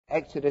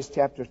Exodus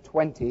chapter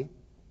 20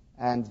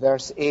 and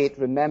verse 8,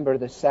 remember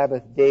the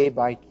Sabbath day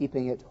by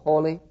keeping it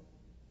holy.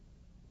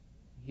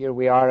 Here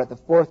we are at the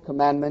fourth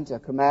commandment, a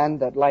command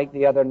that, like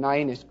the other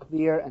 9, is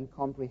clear and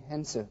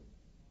comprehensive.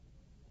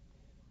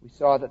 We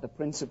saw that the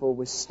principle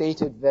was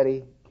stated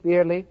very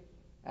clearly,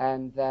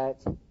 and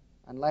that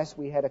unless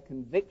we had a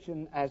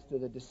conviction as to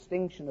the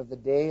distinction of the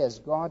day as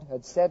God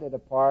had set it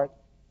apart,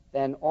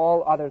 then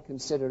all other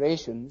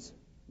considerations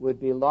would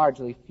be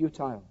largely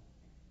futile.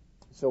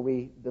 So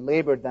we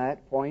belabored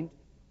that point,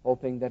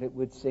 hoping that it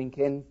would sink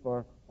in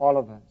for all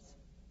of us.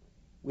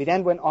 We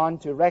then went on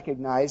to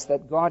recognize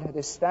that God had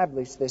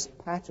established this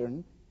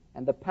pattern,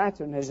 and the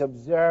pattern is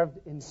observed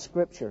in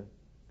Scripture.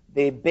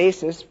 The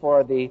basis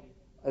for the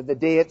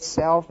day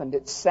itself and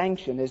its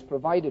sanction is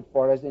provided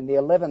for us in the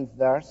 11th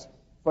verse.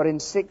 For in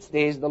 6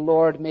 days the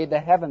Lord made the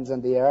heavens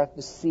and the earth,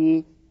 the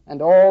sea,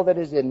 and all that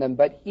is in them,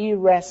 but He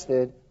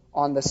rested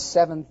on the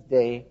 7th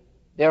day.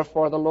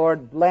 Therefore the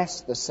Lord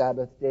blessed the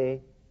Sabbath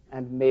day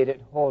and made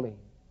it holy.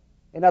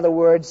 In other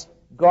words,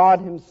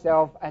 God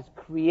Himself as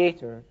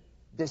Creator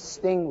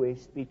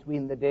distinguished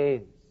between the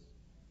days.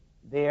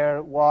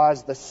 There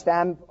was the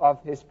stamp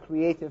of His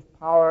creative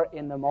power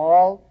in them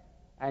all,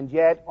 and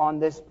yet on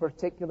this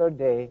particular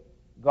day,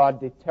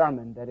 God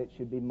determined that it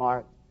should be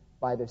marked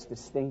by this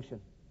distinction.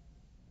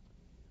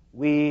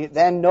 We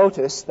then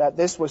noticed that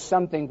this was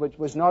something which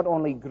was not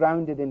only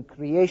grounded in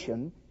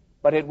creation,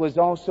 but it was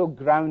also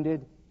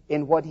grounded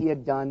in what He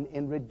had done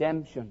in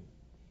redemption.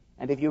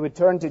 And if you would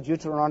turn to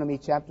Deuteronomy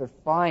chapter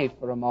 5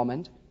 for a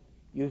moment,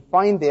 you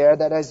find there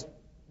that as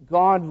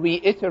God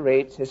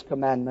reiterates His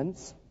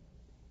commandments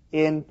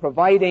in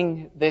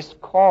providing this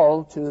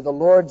call to the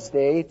Lord's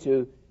Day,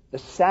 to the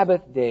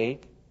Sabbath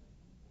day,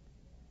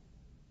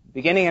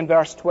 beginning in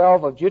verse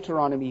 12 of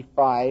Deuteronomy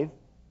 5,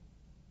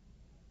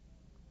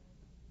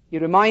 He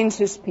reminds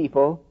His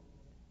people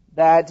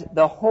that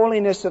the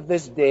holiness of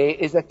this day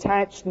is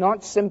attached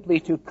not simply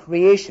to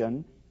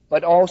creation,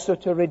 but also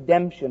to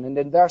redemption. And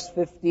in verse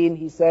 15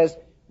 He says,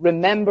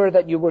 remember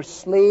that you were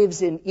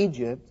slaves in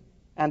Egypt,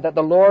 and that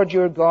the Lord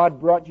your God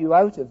brought you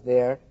out of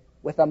there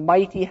with a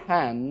mighty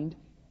hand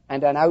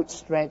and an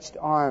outstretched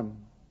arm.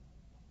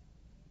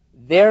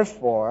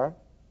 Therefore,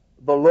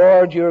 the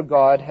Lord your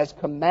God has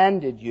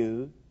commanded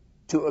you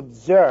to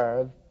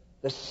observe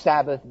the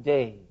Sabbath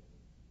day.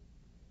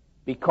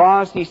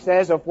 Because, He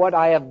says, of what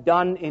I have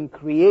done in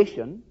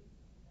creation,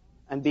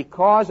 and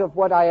because of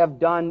what I have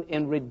done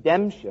in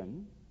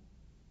redemption,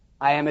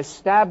 I have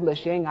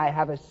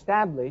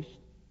established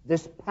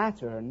this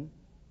pattern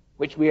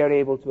which we are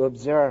able to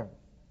observe.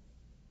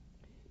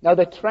 Now,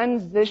 the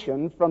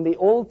transition from the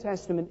Old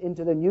Testament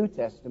into the New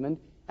Testament,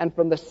 and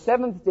from the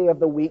 7th day of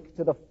the week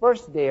to the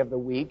first day of the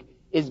week,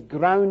 is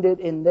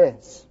grounded in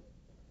this.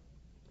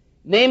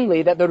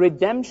 Namely, that the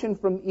redemption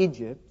from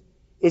Egypt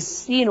is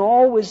seen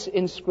always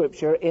in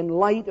Scripture in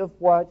light of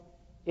what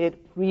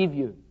it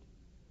previewed.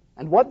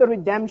 And what the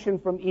redemption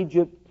from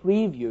Egypt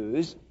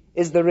previews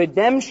is the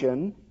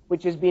redemption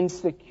which has been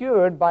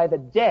secured by the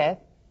death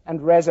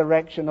and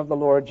resurrection of the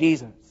Lord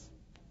Jesus.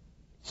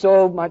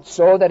 So much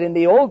so that in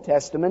the Old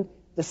Testament,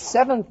 the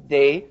 7th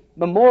day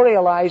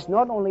memorialized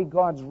not only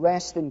God's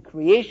rest in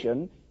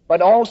creation,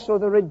 but also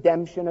the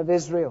redemption of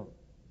Israel.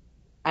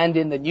 And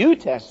in the New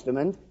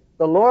Testament,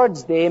 the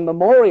Lord's Day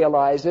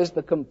memorializes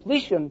the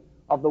completion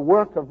of the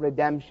work of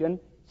redemption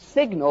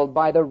signaled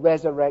by the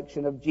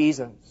resurrection of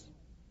Jesus.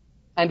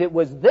 And it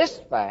was this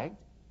fact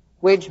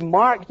which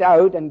marked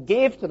out and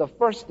gave to the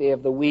first day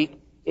of the week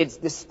its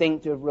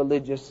distinctive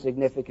religious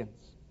significance.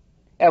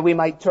 We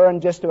might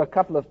turn just to a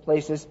couple of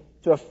places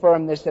to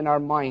affirm this in our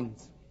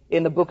minds.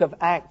 In the book of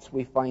Acts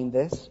we find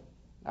this,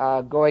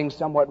 going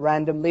somewhat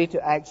randomly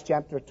to Acts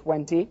chapter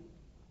 20.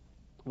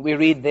 We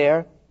read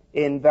there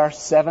in verse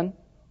 7,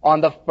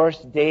 on the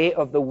first day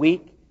of the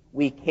week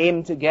we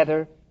came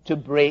together to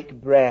break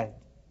bread.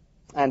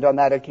 And on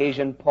that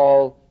occasion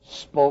Paul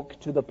spoke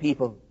to the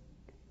people.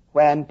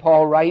 When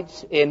Paul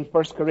writes in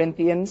 1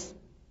 Corinthians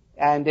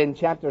and in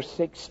chapter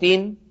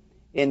 16,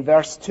 in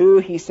verse 2,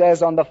 he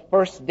says, on the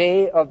first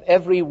day of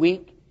every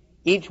week,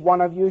 each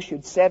one of you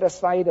should set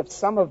aside a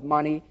sum of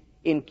money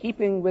in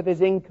keeping with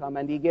his income.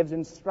 And he gives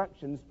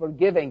instructions for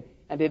giving.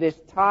 And it is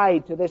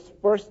tied to this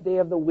first day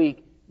of the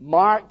week,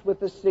 marked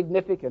with the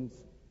significance,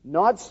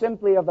 not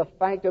simply of the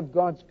fact of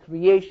God's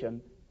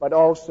creation, but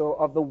also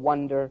of the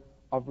wonder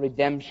of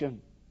redemption.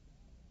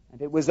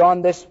 And it was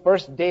on this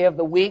first day of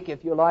the week,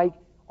 if you like,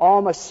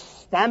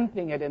 almost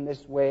stamping it in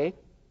this way,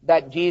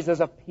 that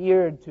Jesus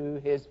appeared to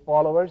His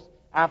followers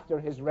after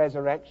His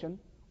resurrection.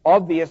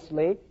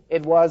 Obviously,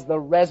 it was the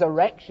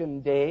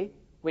resurrection day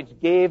which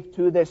gave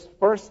to this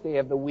first day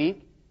of the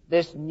week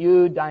this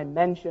new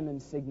dimension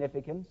and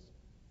significance.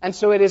 And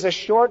so it is a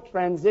short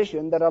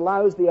transition that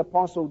allows the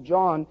Apostle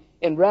John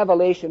in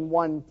Revelation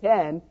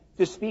 1:10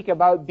 to speak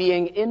about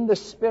being in the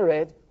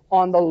Spirit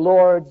on the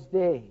Lord's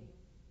Day.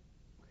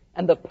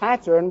 And the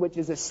pattern which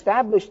is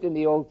established in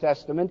the Old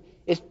Testament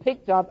is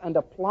picked up and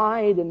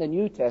applied in the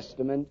New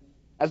Testament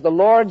as the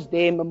Lord's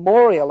Day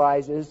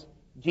memorializes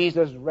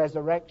Jesus'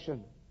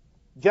 resurrection.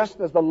 just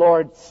as the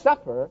Lord's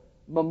Supper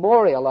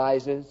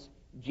memorializes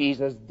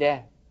Jesus'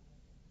 death.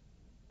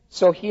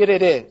 So here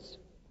it is.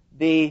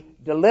 The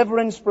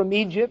deliverance from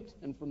Egypt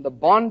and from the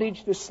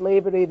bondage to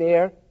slavery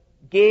there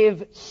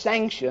gave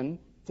sanction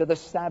to the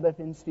Sabbath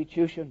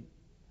institution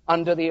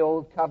under the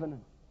Old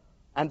Covenant.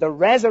 And the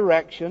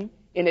resurrection,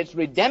 in its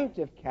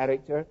redemptive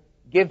character,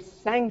 gives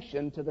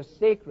sanction to the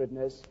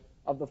sacredness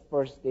of the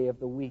first day of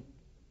the week.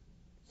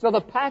 So the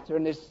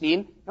pattern is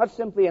seen not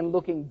simply in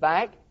looking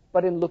back,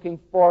 but in looking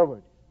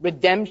forward.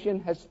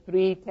 Redemption has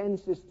three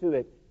tenses to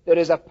it. There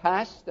is a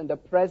past and a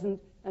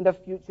present and a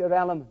future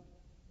element.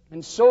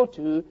 And so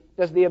too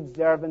does the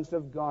observance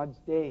of God's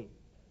day.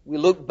 We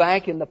look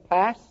back in the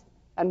past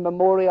and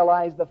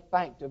memorialize the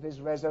fact of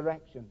His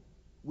resurrection.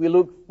 We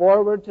look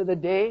forward to the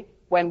day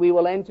when we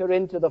will enter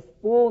into the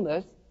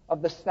fullness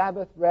of the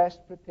Sabbath rest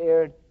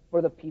prepared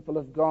for the people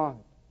of God.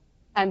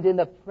 And in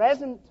the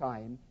present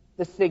time,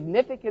 the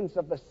significance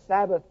of the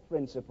Sabbath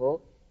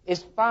principle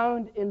is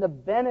found in the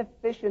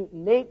beneficent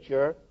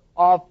nature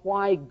of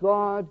why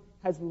God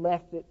has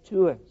left it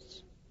to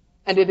us.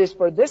 And it is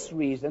for this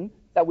reason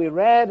that we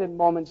read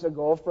moments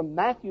ago from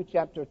Matthew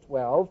chapter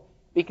 12,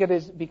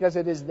 because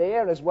it is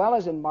there, as well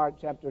as in Mark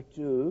chapter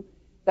 2,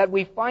 that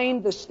we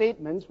find the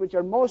statements which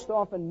are most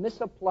often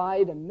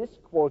misapplied and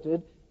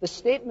misquoted, the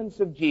statements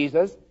of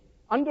Jesus,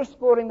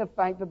 underscoring the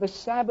fact that the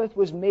Sabbath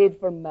was made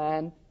for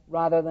man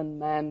rather than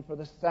man for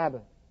the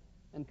Sabbath,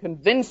 and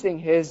convincing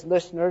His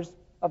listeners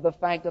of the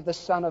fact that the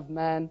Son of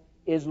Man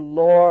is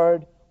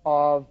Lord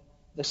of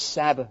the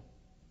Sabbath.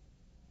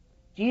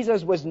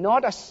 Jesus was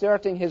not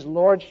asserting His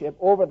lordship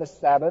over the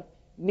Sabbath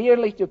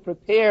merely to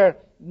prepare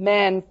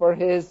men for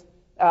His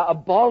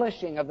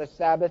abolishing of the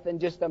Sabbath in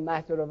just a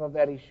matter of a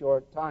very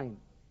short time.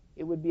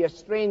 It would be a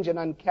strange and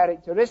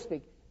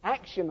uncharacteristic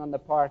action on the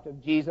part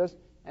of Jesus,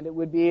 and it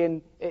would be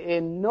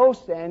in no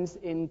sense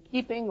in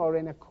keeping or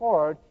in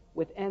accord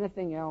with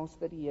anything else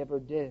that He ever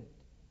did.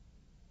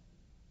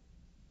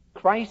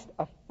 Christ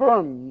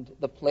affirmed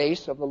the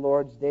place of the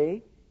Lord's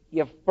Day. He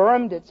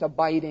affirmed its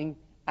abiding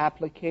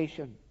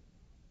application.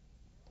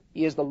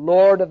 He is the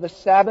Lord of the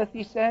Sabbath,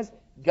 He says,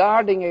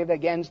 guarding it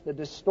against the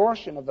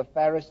distortion of the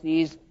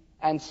Pharisees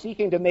and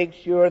seeking to make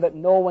sure that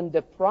no one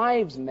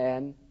deprives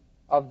men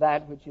of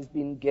that which has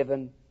been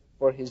given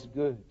for His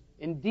good.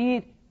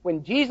 Indeed,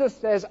 when Jesus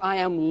says, I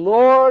am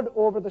Lord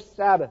over the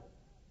Sabbath,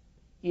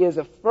 He is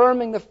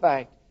affirming the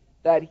fact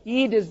that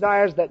He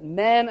desires that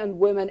men and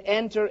women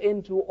enter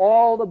into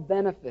all the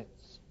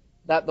benefits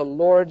that the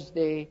Lord's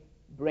Day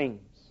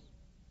brings.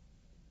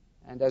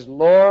 And as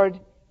Lord,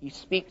 He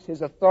speaks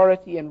His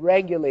authority in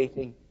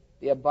regulating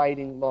the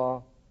abiding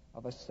law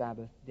of a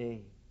Sabbath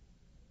day.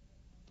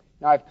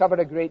 Now, I've covered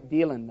a great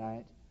deal in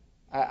that,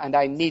 and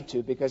I need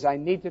to, because I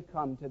need to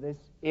come to this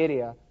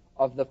area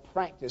of the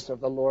practice of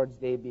the Lord's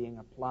Day being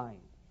applied.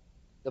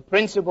 The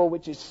principle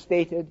which is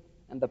stated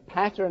and the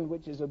pattern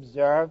which is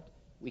observed,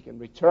 we can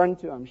return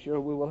to. I'm sure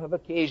we will have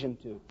occasion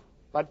to.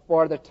 But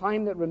for the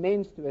time that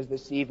remains to us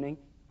this evening,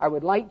 I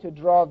would like to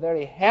draw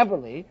very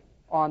heavily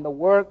on the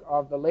work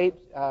of the late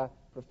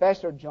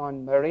Professor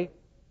John Murray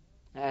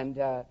and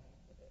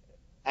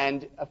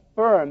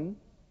affirm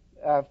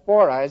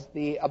for us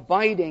the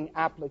abiding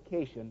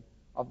application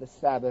of the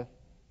Sabbath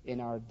in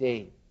our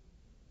day.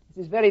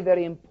 This is very,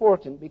 very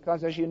important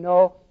because, as you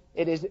know,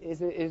 it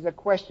is a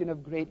question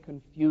of great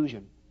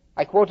confusion.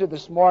 I quoted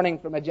this morning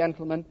from a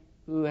gentleman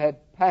who had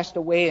passed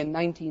away in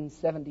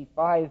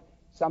 1975,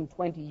 some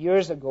 20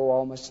 years ago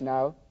almost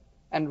now,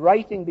 and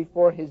writing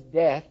before his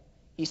death,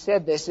 he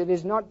said this: it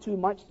is not too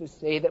much to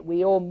say that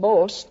we owe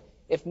most,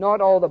 if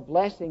not all the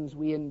blessings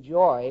we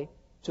enjoy,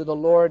 to the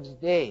Lord's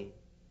Day.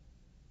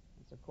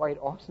 It's a quite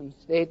awesome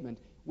statement.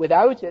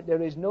 Without it,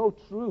 there is no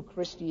true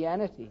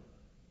Christianity.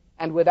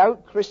 And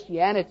without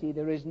Christianity,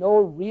 there is no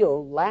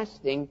real,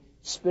 lasting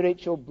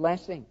spiritual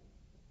blessing.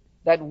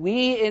 That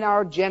we in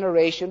our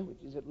generation,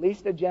 which is at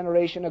least a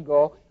generation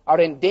ago, are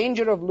in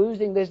danger of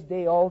losing this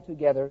day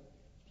altogether,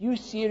 few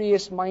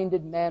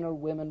serious-minded men or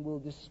women will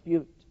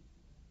dispute.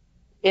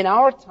 In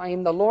our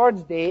time, the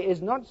Lord's Day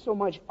is not so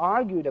much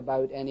argued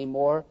about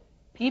anymore.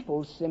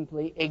 People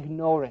simply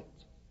ignore it.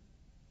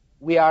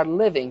 We are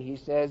living, he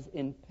says,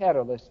 in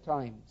perilous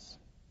times.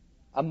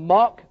 A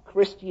mock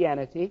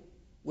Christianity,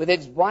 with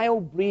its vile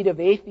breed of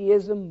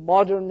atheism,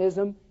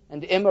 modernism,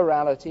 and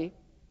immorality,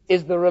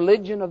 is the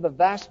religion of the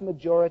vast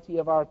majority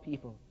of our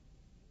people.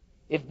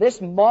 If this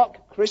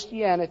mock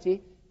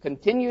Christianity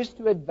continues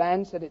to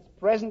advance at its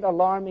present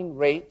alarming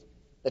rate,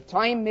 the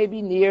time may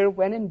be near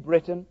when in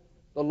Britain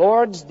the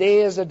Lord's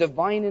Day as a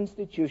divine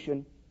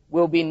institution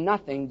will be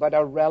nothing but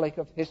a relic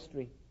of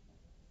history.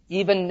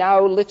 Even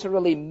now,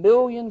 literally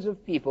millions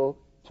of people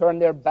turn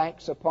their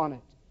backs upon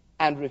it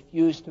and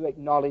refuse to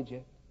acknowledge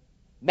it.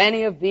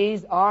 Many of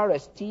these are,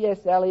 as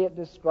T.S. Eliot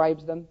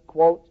describes them,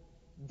 quote,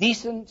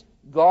 decent,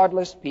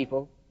 godless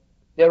people,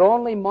 their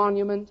only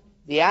monument,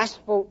 the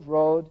asphalt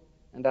road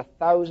and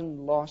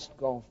 1,000 lost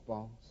golf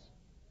balls.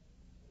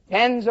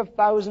 Tens of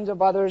thousands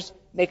of others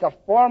make a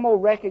formal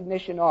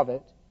recognition of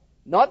it,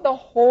 not the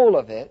whole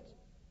of it,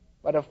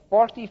 but of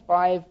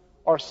 45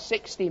 or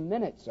 60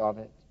 minutes of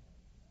it.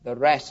 The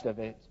rest of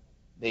it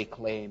they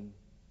claim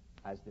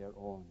as their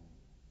own.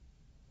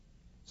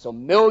 So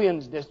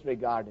millions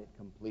disregard it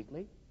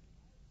completely,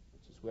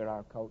 which is where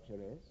our culture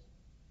is.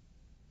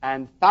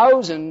 And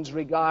thousands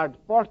regard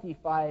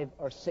 45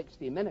 or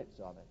 60 minutes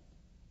of it.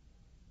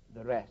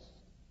 The rest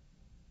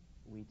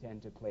we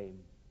tend to claim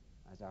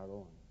as our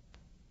own.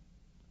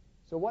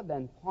 So what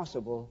then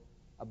possible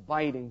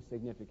abiding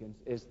significance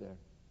is there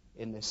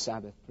in this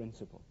Sabbath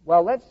principle?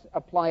 Well, let's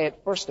apply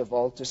it first of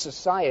all to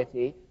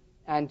society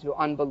and to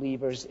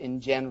unbelievers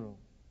in general.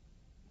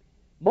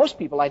 Most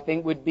people, I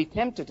think, would be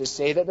tempted to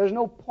say that there's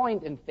no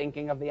point in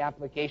thinking of the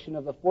application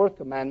of the fourth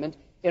commandment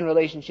in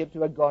relationship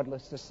to a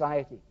godless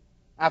society.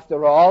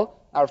 After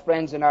all, our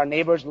friends and our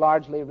neighbors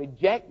largely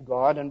reject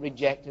God and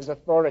reject His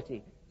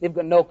authority. They've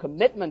got no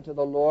commitment to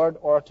the Lord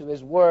or to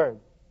His Word.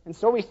 And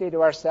so we say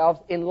to ourselves,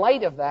 in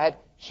light of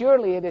that,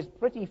 surely it is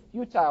pretty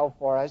futile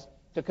for us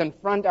to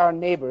confront our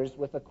neighbors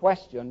with the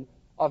question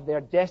of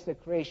their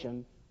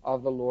desecration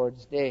of the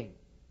Lord's day.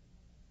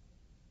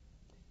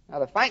 Now,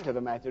 the fact of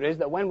the matter is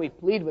that when we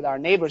plead with our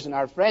neighbors and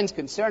our friends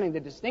concerning the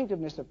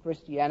distinctiveness of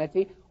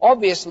Christianity,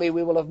 obviously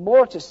we will have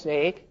more to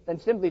say than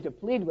simply to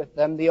plead with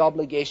them the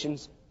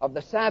obligations of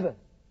the Sabbath.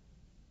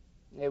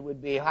 It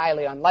would be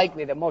highly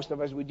unlikely that most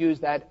of us would use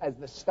that as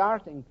the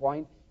starting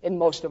point in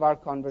most of our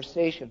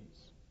conversations.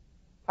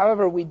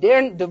 However, we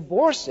daren't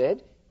divorce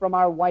it from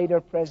our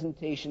wider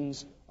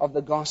presentations of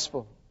the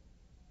gospel.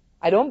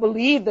 I don't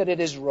believe that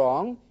it is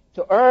wrong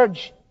to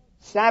urge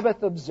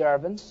Sabbath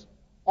observance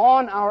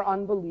on our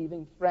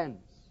unbelieving friends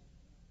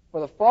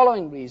for the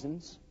following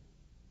reasons,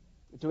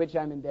 to which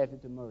I'm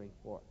indebted to Murray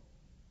for.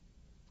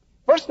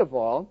 First of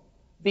all,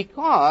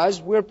 because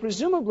we're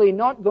presumably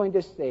not going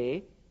to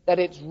say that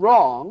it's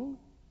wrong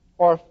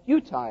or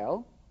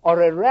futile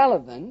or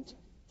irrelevant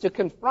to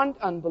confront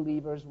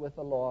unbelievers with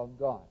the law of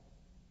God.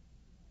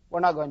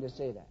 We're not going to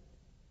say that.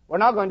 We're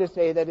not going to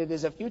say that it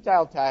is a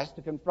futile task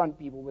to confront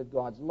people with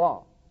God's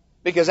law.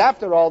 Because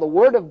after all, the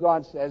Word of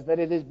God says that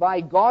it is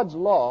by God's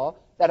law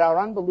that our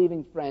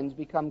unbelieving friends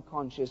become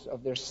conscious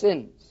of their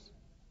sins.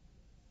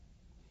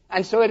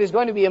 And so it is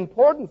going to be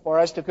important for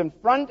us to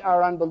confront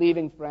our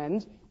unbelieving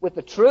friends with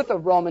the truth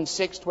of Romans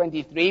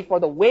 6:23, for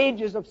the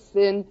wages of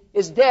sin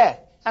is death.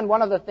 And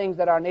one of the things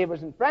that our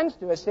neighbors and friends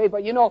to us say,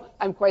 but you know,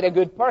 I'm quite a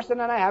good person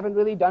and I haven't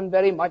really done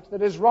very much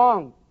that is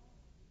wrong.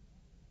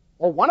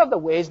 Well, one of the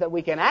ways that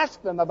we can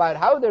ask them about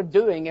how they're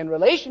doing in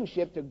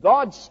relationship to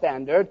God's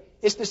standard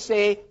is to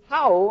say,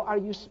 how are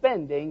you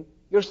spending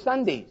your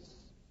Sundays?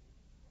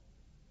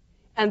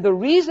 And the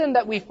reason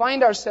that we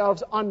find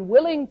ourselves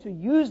unwilling to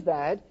use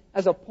that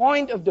as a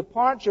point of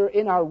departure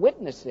in our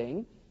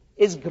witnessing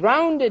is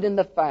grounded in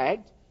the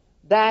fact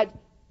that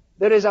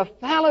there is a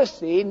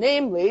fallacy,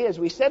 namely, as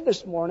we said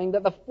this morning,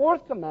 that the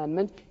fourth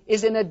commandment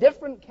is in a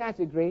different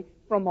category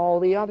from all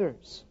the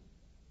others.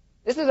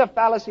 This is a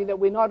fallacy that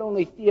we not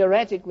only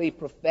theoretically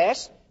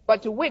profess,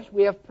 but to which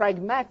we have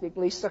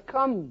pragmatically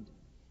succumbed.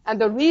 And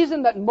the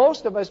reason that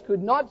most of us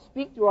could not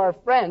speak to our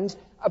friends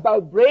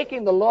about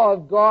breaking the law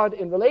of God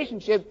in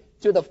relationship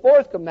to the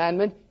fourth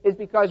commandment is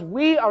because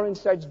we are in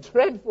such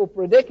dreadful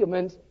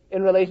predicaments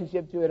in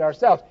relationship to it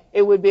ourselves.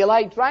 It would be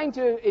like trying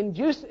to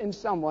induce in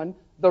someone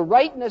the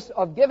rightness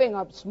of giving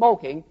up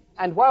smoking,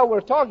 and while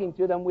we're talking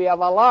to them, we have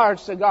a large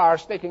cigar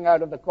sticking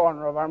out of the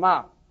corner of our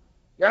mouth.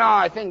 You know,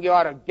 I think you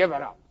ought to give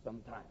it up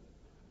sometime.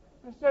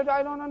 I said,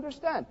 I don't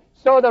understand.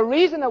 So the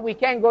reason that we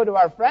can't go to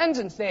our friends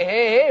and say,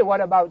 hey, what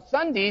about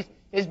Sundays,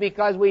 is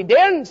because we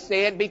daren't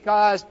say it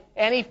because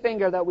any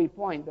finger that we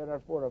point, there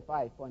are 4 or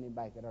 5 pointing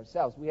back at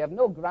ourselves. We have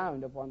no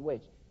ground upon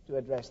which to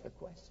address the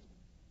question.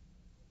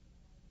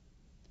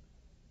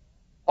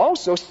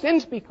 Also,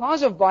 since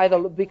because by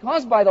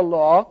the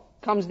law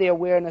comes the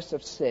awareness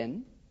of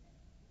sin,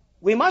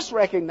 we must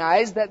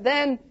recognize that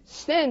then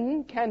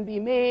sin can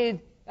be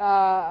made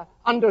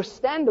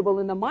understandable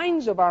in the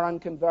minds of our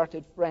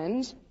unconverted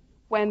friends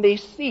when they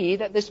see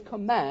that this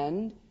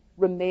command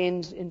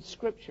remains in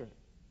Scripture.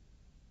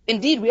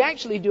 Indeed, we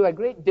actually do a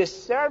great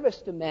disservice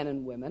to men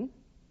and women,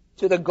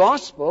 to the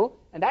gospel,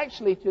 and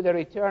actually to their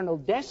eternal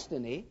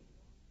destiny,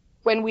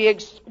 when we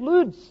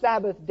exclude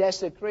Sabbath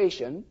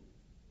desecration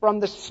from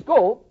the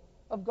scope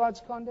of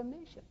God's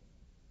condemnation.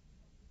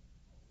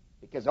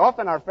 Because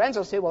often our friends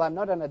will say, well, I'm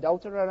not an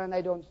adulterer and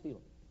I don't steal.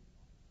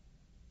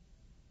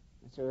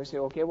 And so we say,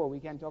 okay, well, we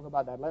can't talk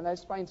about that.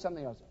 Let's find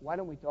something else. Why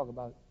don't we talk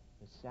about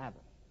the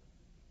Sabbath?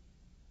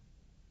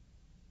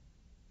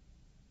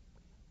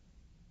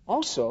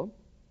 Also,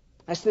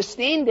 a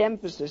sustained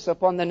emphasis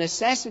upon the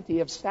necessity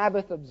of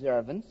Sabbath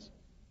observance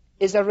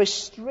is a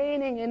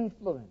restraining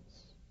influence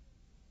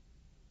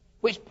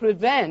which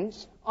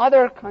prevents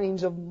other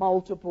kinds of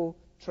multiple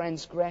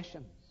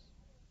transgressions.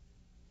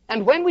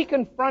 And when we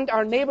confront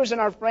our neighbors and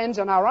our friends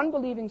and our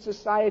unbelieving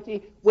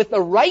society with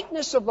the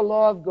rightness of the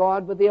law of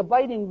God, with the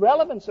abiding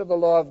relevance of the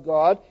law of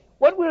God,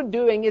 what we're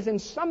doing is in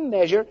some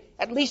measure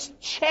at least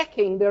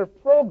checking their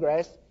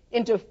progress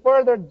into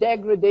further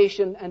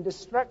degradation and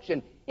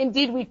destruction.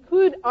 Indeed, we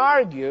could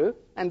argue,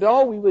 and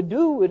all we would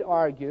do would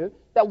argue,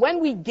 that when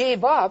we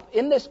gave up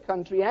in this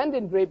country and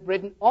in Great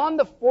Britain on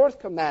the fourth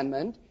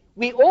commandment,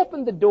 we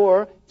opened the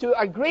door to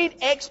a great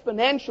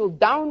exponential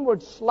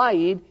downward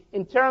slide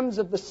in terms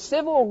of the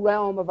civil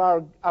realm of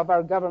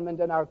our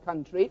government and our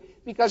country,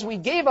 because we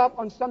gave up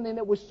on something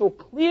that was so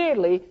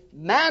clearly,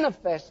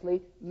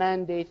 manifestly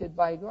mandated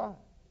by God.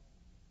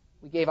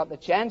 We gave up the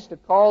chance to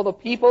call the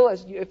people,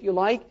 if you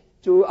like,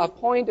 to a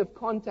point of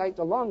contact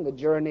along the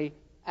journey,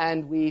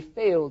 and we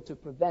failed to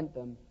prevent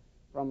them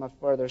from a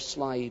further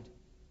slide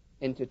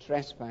into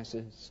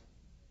trespasses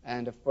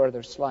and a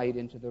further slide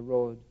into the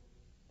road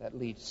that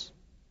leads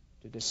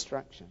to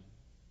destruction.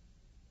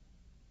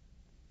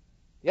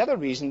 The other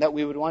reason that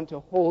we would want to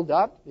hold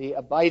up the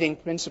abiding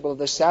principle of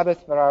the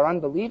Sabbath for our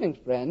unbelieving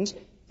friends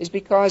is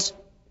because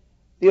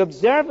the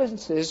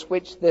observances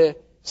which the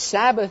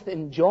Sabbath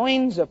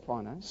enjoins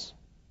upon us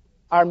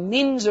are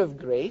means of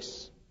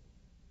grace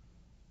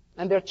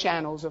and they're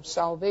channels of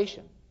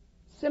salvation.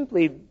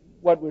 Simply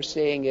what we're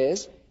saying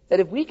is that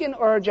if we can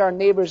urge our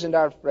neighbors and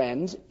our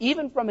friends,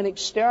 even from an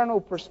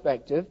external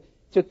perspective,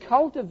 to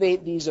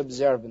cultivate these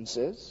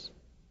observances,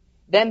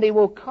 then they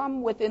will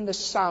come within the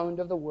sound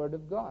of the Word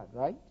of God,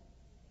 right?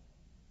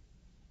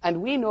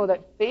 And we know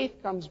that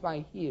faith comes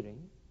by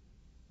hearing,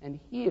 and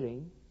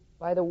hearing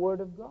by the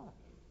Word of God.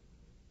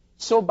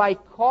 So by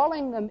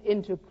calling them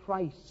into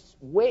Christ's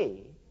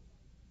way,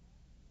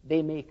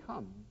 they may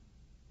come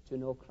to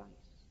know Christ.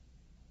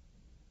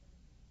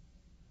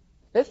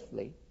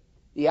 Fifthly,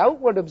 the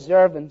outward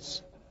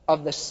observance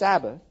of the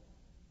Sabbath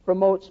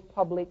promotes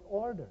public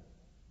order.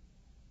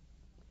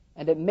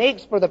 And it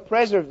makes for the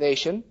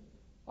preservation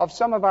of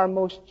some of our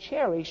most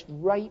cherished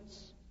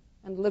rights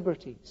and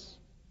liberties.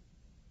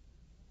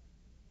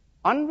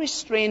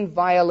 Unrestrained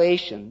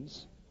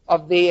violations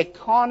of the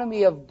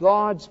economy of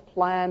God's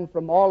plan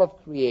from all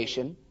of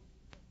creation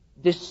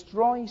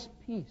destroys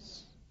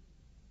peace.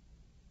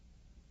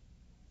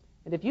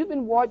 And if you've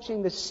been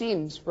watching the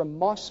scenes from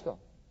Moscow,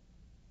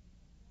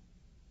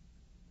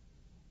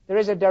 there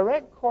is a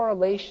direct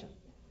correlation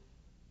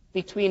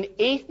between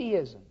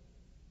atheism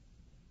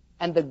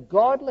and the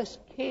godless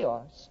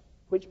chaos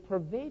which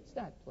pervades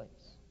that place.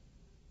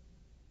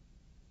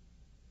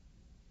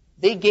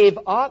 They gave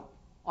up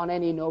on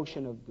any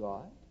notion of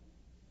God.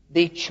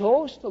 They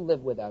chose to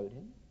live without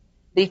Him.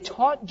 They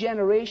taught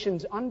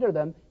generations under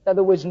them that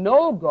there was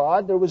no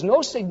God, there was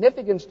no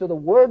significance to the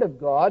Word of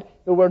God,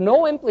 there were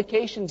no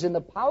implications in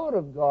the power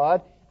of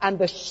God, and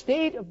the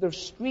state of their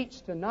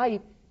streets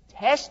tonight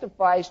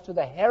testifies to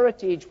the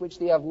heritage which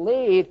they have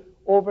laid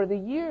over the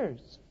years.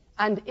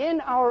 And in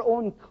our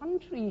own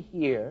country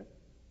here,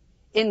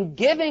 in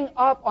giving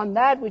up on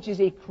that which is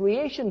a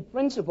creation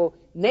principle,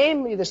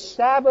 namely the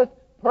Sabbath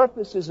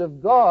purposes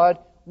of God,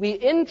 we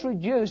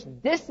introduce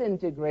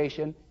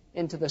disintegration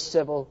into the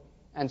civil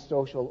and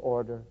social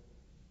order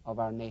of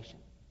our nation.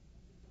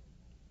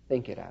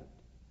 Think it out.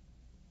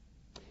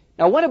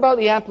 Now, what about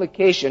the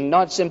application,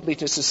 not simply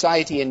to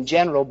society in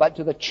general, but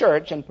to the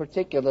church and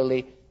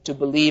particularly to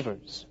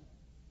believers?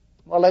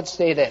 Well, let's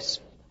say this.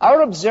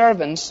 Our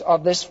observance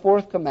of this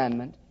fourth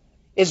commandment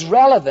is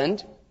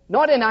relevant,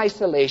 not in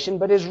isolation,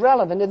 but is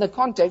relevant in the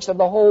context of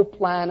the whole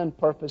plan and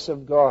purpose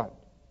of God.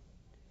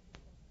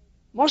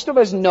 Most of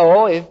us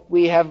know, if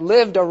we have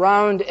lived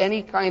around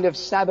any kind of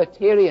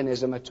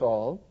Sabbatarianism at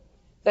all,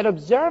 that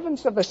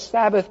observance of the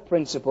Sabbath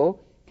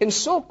principle can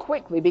so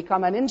quickly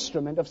become an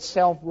instrument of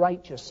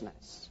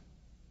self-righteousness.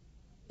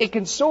 It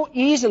can so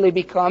easily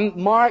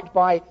become marked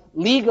by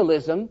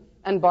legalism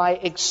and by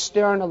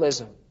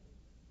externalism.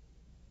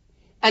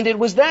 And it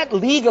was that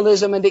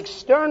legalism and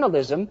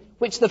externalism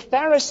which the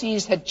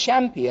Pharisees had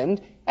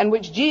championed and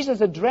which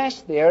Jesus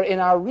addressed there in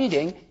our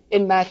reading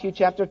in Matthew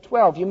chapter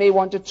 12. You may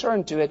want to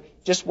turn to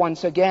it just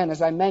once again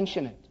as I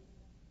mention it.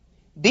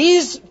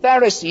 These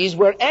Pharisees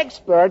were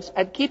experts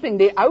at keeping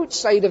the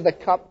outside of the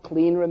cup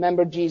clean,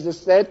 remember Jesus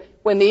said,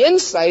 when the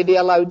inside they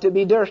allowed to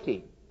be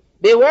dirty.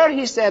 They were,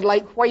 he said,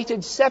 like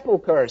whited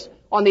sepulchres.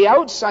 On the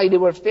outside they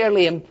were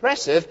fairly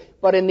impressive,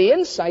 but in the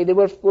inside they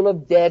were full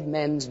of dead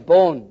men's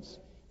bones.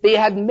 They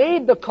had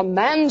made the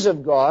commands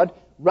of God,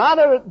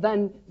 rather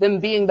than them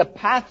being the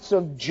paths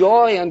of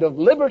joy and of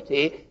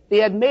liberty, they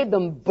had made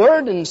them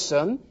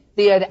burdensome,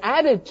 they had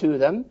added to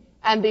them,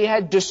 and they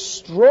had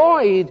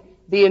destroyed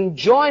the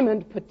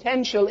enjoyment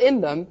potential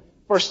in them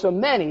for so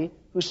many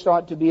who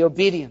sought to be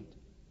obedient.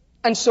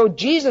 And so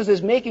Jesus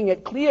is making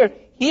it clear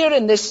here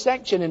in this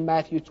section in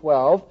Matthew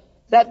 12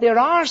 that there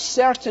are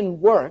certain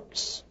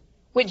works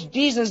which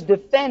Jesus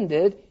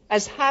defended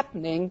as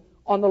happening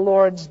on the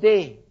Lord's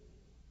day.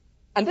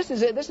 And this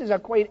is a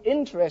quite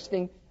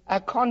interesting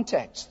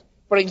context.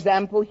 For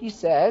example, he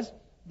says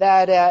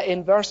that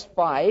in verses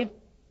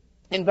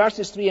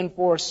 3 and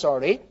 4,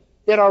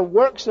 there are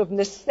works of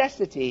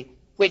necessity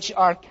which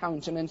are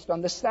countenanced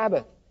on the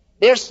Sabbath.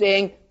 They're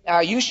saying,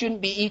 you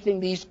shouldn't be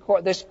eating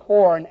this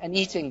corn and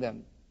eating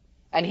them.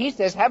 And he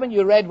says, haven't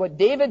you read what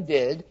David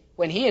did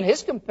when he and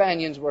his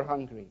companions were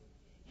hungry?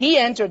 He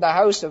entered the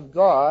house of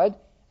God,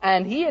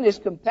 and he and his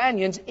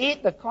companions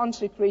ate the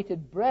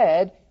consecrated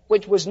bread,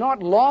 which was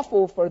not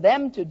lawful for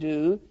them to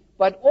do,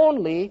 but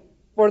only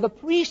for the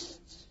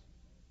priests.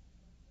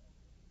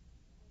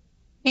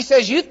 He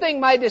says, you think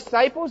my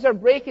disciples are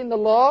breaking the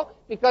law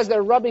because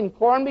they're rubbing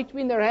corn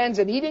between their hands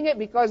and eating it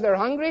because they're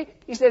hungry?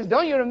 He says,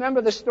 don't you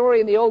remember the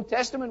story in the Old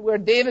Testament where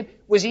David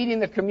was eating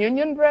the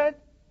communion bread?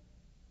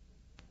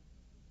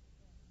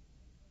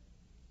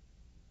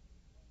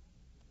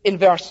 In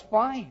verse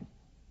 5.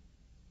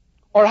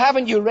 Or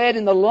haven't you read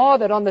in the law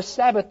that on the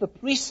Sabbath the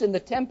priests in the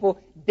temple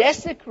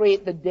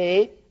desecrate the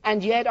day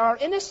and yet are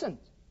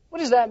innocent? What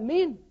does that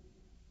mean?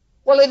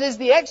 Well, it is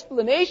the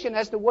explanation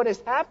as to what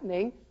is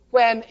happening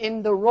when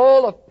in the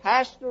role of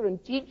pastor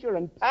and teacher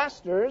and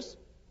pastors,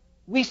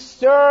 we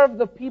serve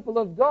the people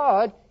of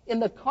God in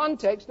the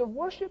context of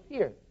worship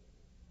here.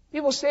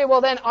 People say,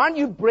 well then, aren't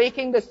you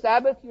breaking the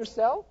Sabbath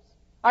yourselves?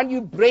 Aren't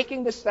you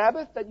breaking the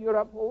Sabbath that you're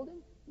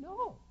upholding?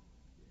 No.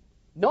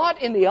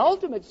 Not in the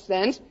ultimate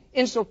sense,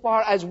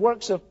 insofar as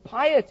works of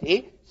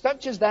piety,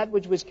 such as that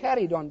which was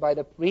carried on by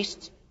the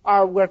priests,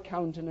 were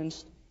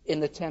countenanced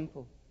in the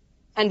temple.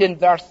 And in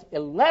verse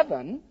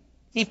 11,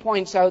 he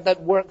points out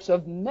that works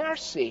of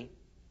mercy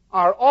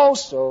are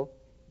also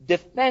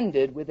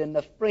defended within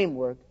the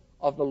framework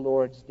of the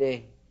Lord's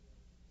day.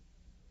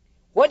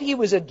 What he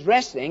was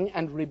addressing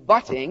and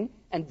rebutting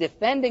and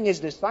defending his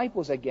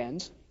disciples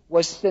against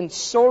was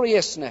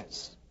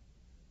censoriousness,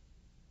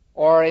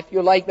 or if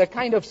you like, the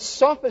kind of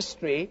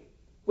sophistry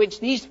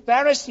which these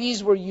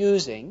Pharisees were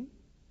using,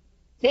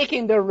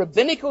 taking their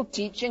rabbinical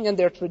teaching and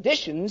their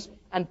traditions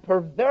and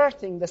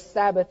perverting the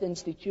Sabbath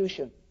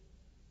institution.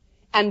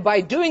 And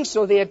by doing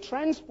so, they had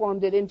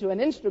transformed it into an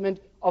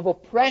instrument of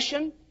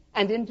oppression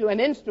and into an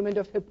instrument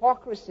of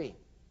hypocrisy.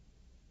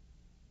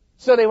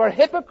 So they were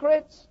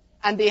hypocrites,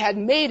 and they had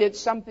made it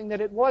something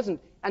that it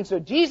wasn't. And so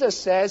Jesus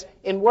says,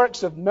 in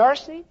works of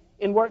mercy,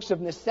 in works of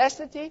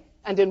necessity,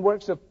 and in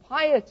works of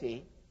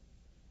piety,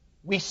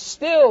 we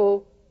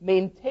still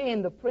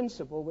maintain the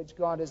principle which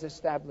God has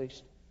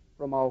established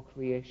from all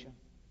creation.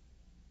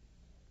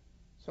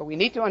 So we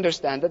need to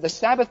understand that the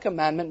Sabbath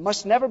commandment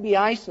must never be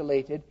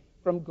isolated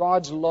from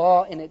God's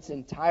law in its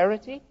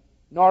entirety,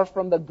 nor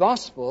from the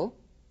gospel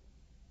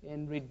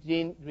in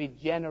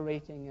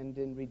regenerating and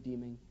in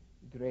redeeming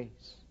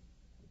grace.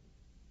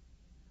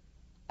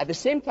 At the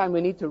same time,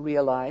 we need to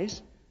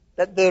realize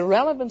that the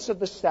relevance of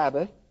the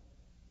Sabbath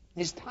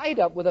is tied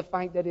up with the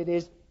fact that it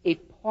is a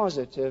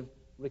positive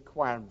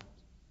requirement.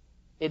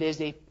 It is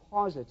a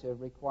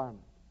positive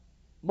requirement.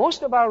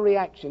 Most of our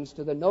reactions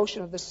to the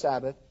notion of the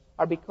Sabbath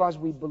are because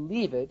we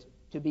believe it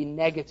to be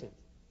negative.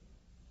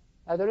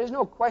 Now, there is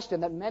no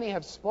question that many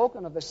have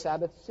spoken of the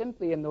Sabbath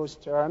simply in those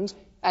terms,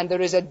 and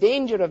there is a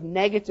danger of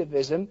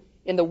negativism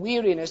in the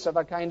weariness of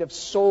a kind of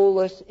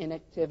soulless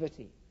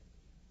inactivity.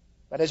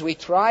 But as we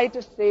tried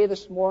to say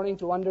this morning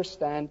to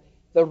understand,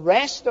 the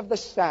rest of the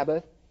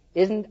Sabbath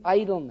isn't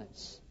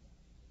idleness.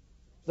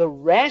 The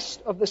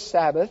rest of the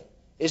Sabbath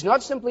is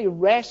not simply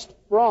rest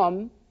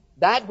from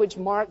that which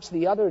marks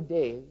the other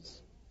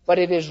days, but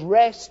it is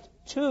rest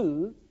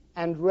to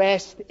and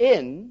rest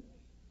in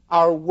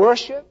our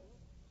worship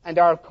and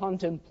our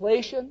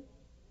contemplation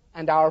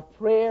and our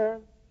prayer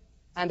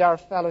and our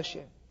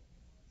fellowship.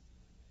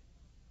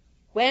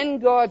 When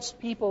God's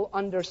people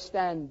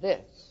understand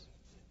this,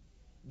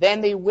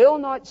 then they will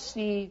not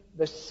see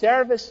the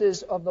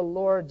services of the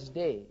Lord's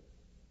day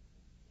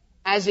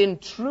as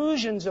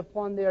intrusions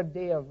upon their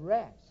day of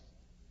rest,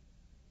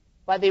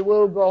 but they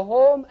will go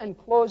home and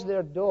close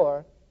their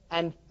door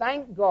and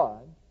thank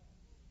God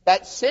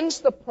that since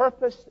the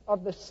purpose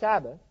of the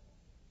Sabbath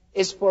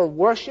is for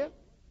worship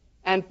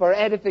and for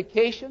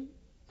edification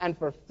and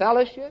for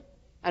fellowship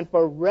and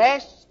for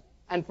rest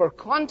and for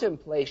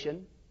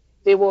contemplation,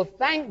 they will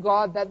thank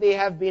God that they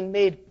have been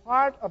made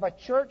part of a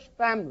church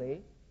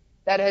family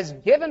that has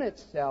given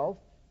itself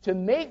to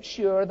make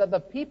sure that the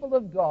people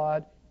of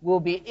God will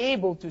be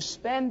able to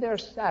spend their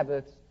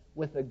Sabbaths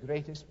with the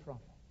greatest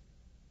profit.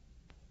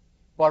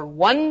 For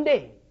one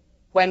day,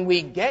 when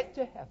we get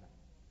to heaven,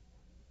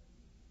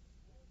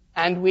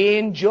 and we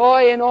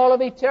enjoy in all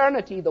of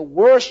eternity the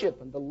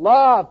worship and the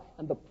love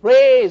and the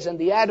praise and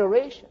the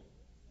adoration,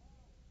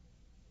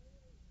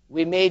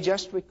 we may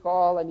just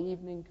recall an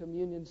evening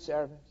communion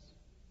service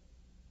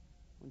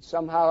when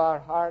somehow our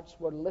hearts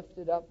were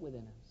lifted up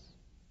within us.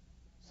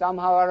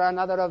 Somehow or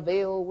another a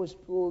veil was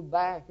pulled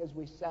back as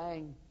we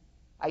sang,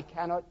 I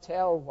cannot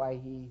tell why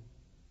he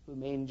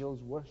whom angels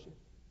worship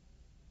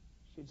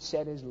should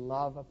set his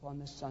love upon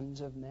the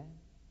sons of men,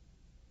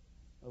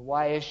 or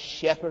why as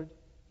shepherd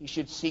he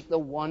should seek the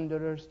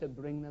wanderers to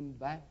bring them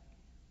back.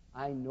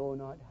 I know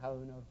not how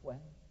nor when.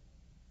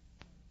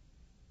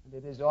 And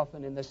it is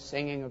often in the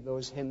singing of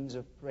those hymns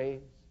of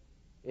praise,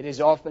 it is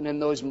often in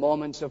those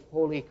moments of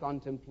holy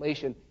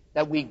contemplation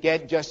that we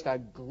get just a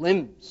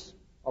glimpse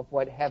of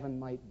what heaven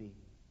might be.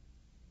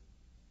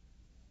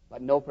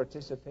 But no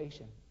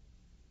participation,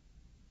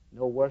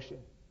 no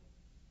worship,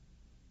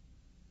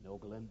 no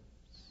glimpse.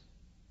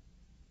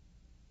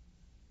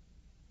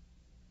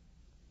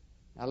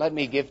 Now let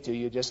me give to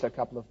you just a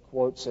couple of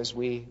quotes as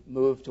we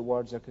move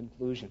towards a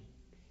conclusion.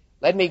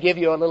 Let me give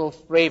you a little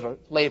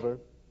flavor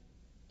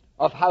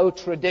of how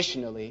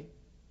traditionally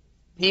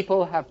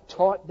people have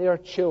taught their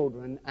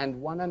children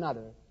and one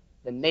another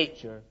the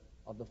nature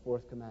of the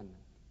fourth commandment.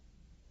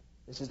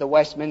 This is the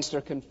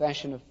Westminster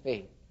Confession of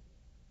Faith.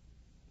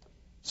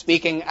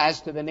 Speaking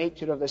as to the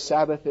nature of the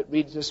Sabbath, it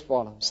reads as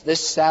follows.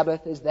 This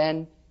Sabbath is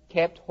then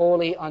kept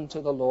holy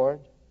unto the Lord,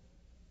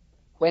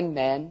 when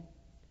men,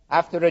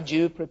 after a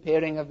due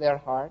preparing of their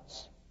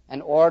hearts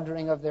and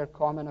ordering of their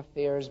common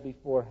affairs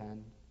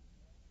beforehand,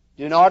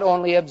 do not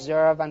only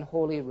observe an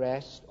holy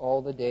rest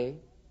all the day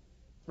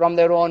from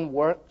their own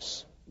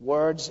works,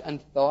 words,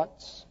 and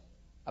thoughts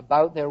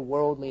about their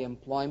worldly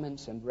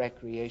employments and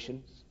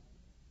recreations,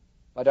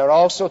 but are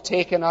also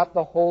taken up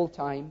the whole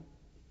time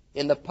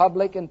in the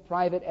public and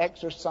private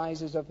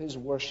exercises of his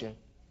worship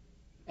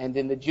and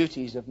in the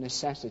duties of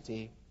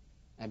necessity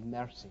and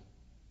mercy.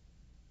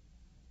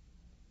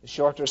 The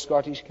Shorter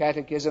Scottish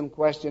Catechism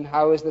question,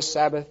 how is the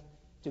Sabbath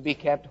to be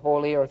kept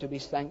holy or to be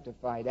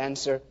sanctified?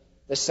 Answer,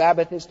 the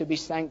Sabbath is to be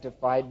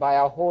sanctified by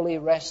a holy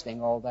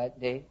resting all that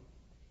day,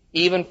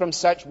 even from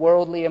such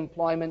worldly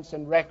employments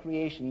and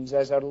recreations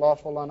as are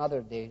lawful on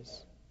other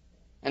days,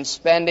 and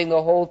spending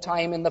the whole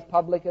time in the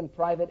public and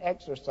private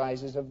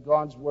exercises of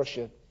God's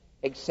worship,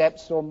 except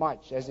so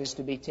much as is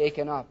to be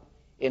taken up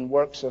in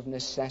works of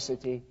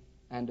necessity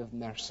and of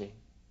mercy.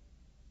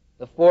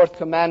 The fourth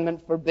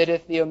commandment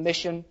forbiddeth the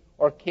omission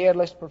or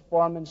careless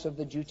performance of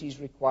the duties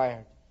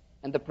required,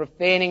 and the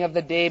profaning of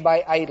the day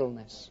by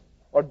idleness,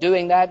 or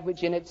doing that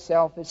which in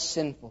itself is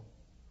sinful,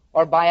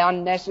 or by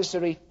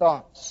unnecessary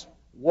thoughts,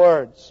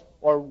 words,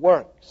 or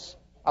works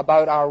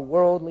about our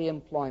worldly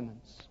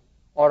employments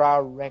or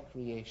our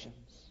recreations.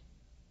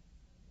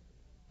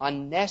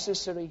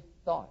 Unnecessary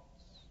thoughts,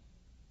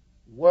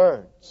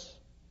 words,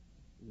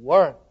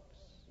 works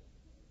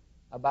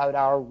about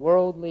our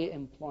worldly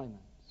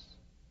employments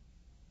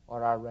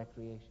or our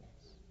recreations.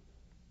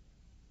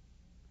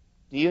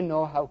 Do you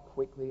know how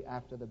quickly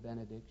after the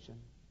benediction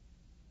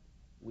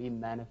we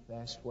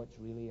manifest what's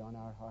really on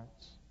our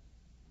hearts?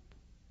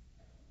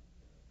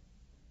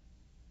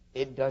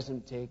 It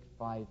doesn't take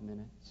 5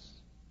 minutes.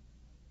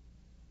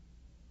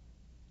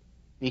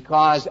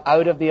 Because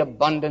out of the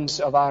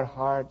abundance of our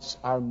hearts,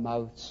 our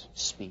mouths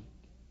speak.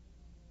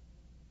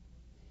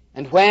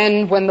 And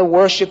when the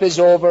worship is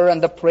over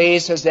and the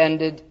praise has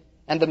ended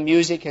and the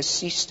music has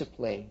ceased to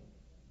play,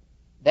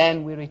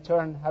 then we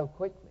return how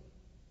quickly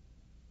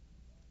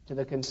to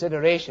the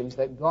considerations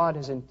that God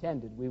has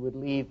intended we would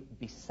leave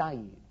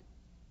beside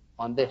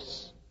on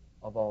this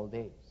of all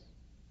days.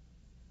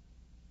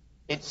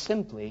 It's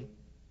simply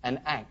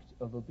an act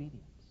of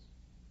obedience.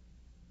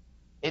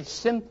 It's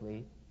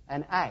simply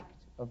an act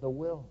of the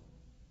will.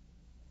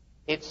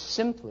 It's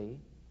simply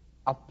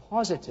a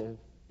positive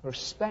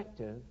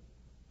perspective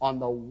on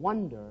the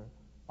wonder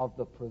of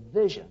the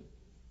provision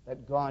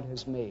that God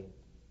has made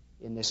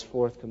in this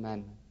fourth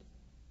commandment.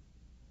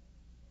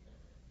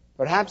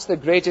 Perhaps the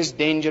greatest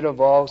danger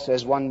of all,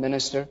 says one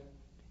minister,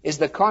 is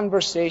the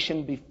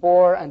conversation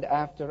before and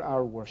after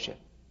our worship.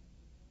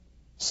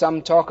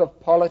 Some talk of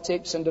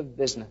politics and of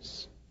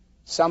business,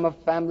 some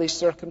of family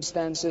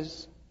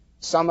circumstances,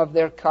 some of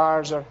their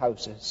cars or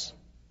houses,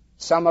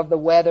 some of the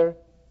weather,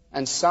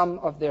 and some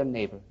of their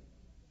neighbor.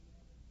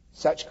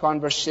 Such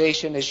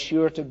conversation is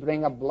sure to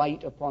bring a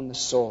blight upon the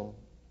soul.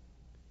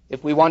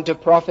 If we want to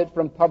profit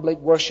from public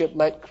worship,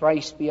 let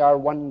Christ be our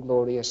one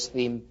glorious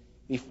theme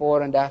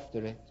before and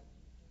after it.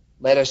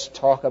 Let us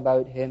talk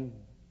about Him,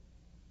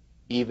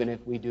 even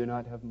if we do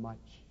not have much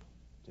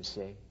to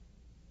say.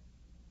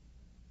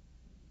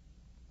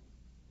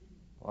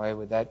 Why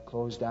would that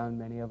close down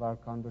many of our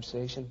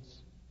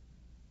conversations?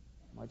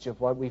 Much of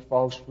what we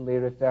falsely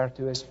refer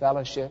to as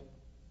fellowship.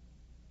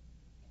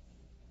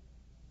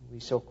 We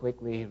so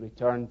quickly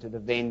return to the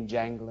vain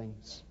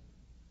janglings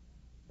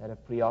that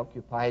have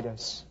preoccupied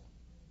us,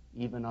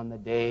 even on the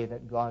day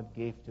that God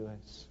gave to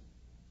us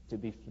to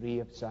be free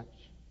of such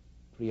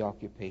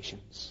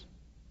preoccupations.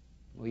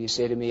 Will you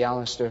say to me,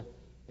 Alistair,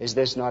 is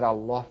this not a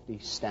lofty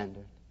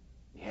standard?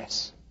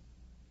 Yes.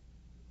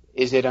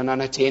 Is it an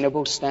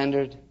unattainable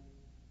standard?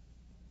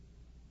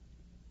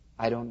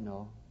 I don't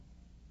know.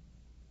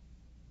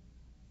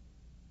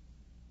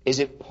 Is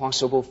it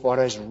possible for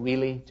us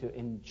really to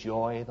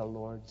enjoy the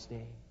Lord's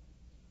Day?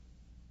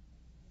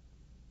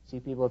 See,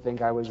 people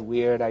think I was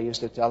weird. I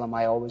used to tell them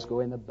I always go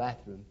in the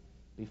bathroom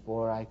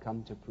before I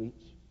come to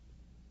preach.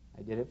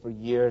 I did it for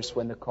years.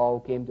 When the call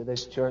came to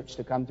this church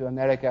to come to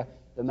America,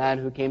 the man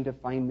who came to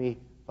find me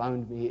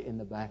found me in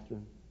the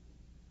bathroom.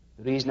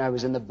 The reason I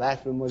was in the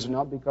bathroom was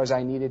not because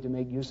I needed to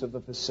make use of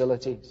the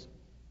facilities,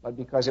 but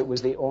because it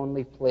was the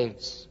only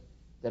place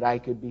that I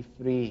could be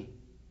free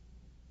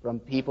from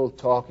people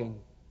talking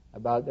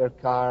about their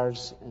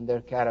cars and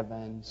their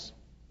caravans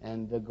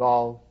and the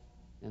golf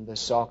and the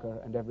soccer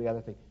and every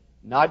other thing.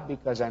 Not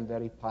because I'm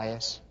very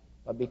pious,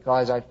 but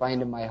because I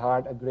find in my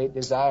heart a great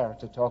desire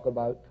to talk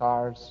about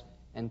cars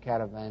and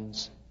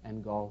caravans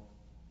and golf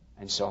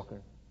and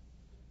soccer.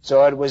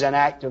 So it was an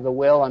act of the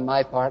will on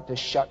my part to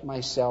shut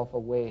myself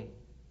away,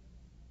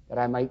 that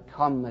I might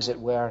come, as it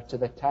were, to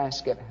the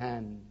task at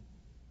hand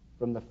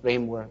from the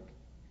framework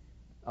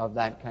of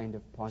that kind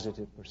of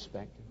positive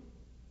perspective.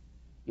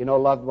 You know,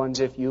 loved ones,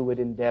 if you would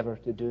endeavor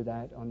to do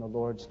that on the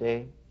Lord's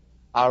Day,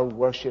 our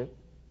worship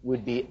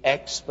would be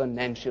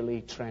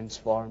exponentially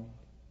transformed.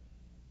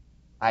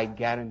 I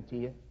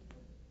guarantee it.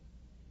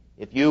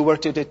 If you were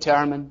to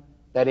determine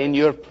that in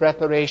your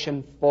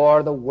preparation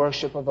for the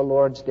worship of the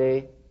Lord's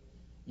Day,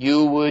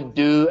 you would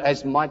do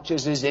as much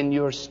as is in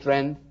your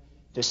strength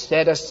to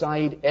set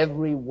aside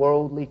every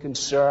worldly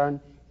concern,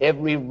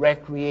 every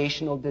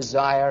recreational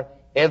desire,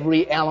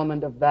 every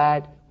element of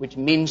that which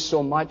means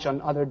so much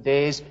on other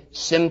days,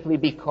 simply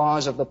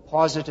because of the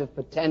positive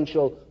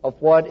potential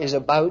of what is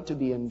about to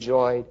be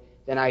enjoyed,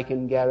 then I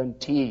can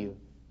guarantee you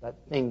that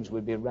things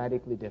would be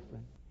radically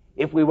different.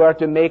 If we were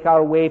to make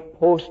our way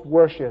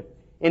post-worship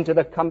into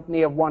the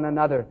company of one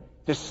another,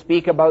 to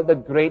speak about the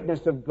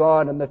greatness of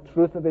God and the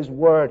truth of His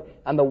Word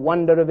and the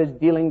wonder of His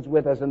dealings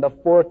with us and the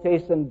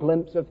foretaste and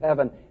glimpse of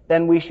heaven,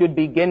 then we should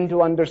begin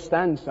to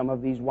understand some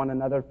of these one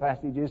another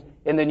passages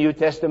in the New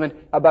Testament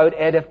about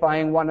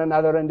edifying one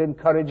another and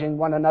encouraging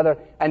one another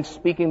and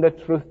speaking the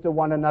truth to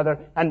one another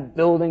and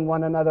building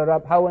one another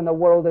up. How in the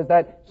world is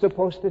that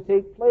supposed to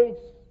take place?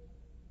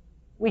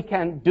 We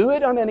can't do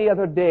it on any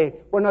other day.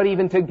 We're not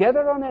even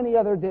together on any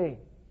other day.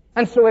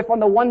 And so if on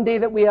the one day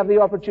that we have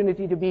the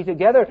opportunity to be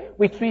together,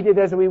 we treat it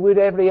as we would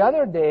every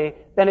other day,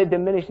 then it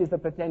diminishes the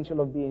potential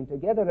of being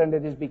together. And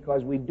it is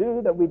because we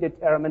do that we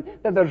determine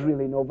that there's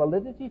really no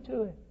validity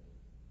to it.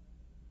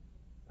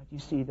 But you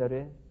see, there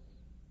is.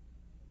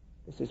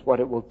 This is what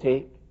it will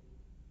take.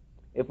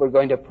 If we're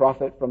going to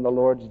profit from the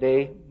Lord's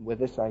Day, with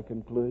this I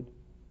conclude,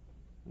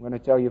 I'm going to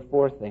tell you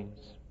 4 things.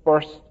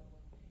 First,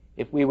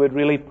 if we would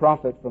really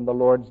profit from the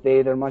Lord's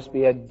Day, there must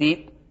be a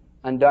deep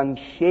and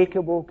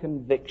unshakable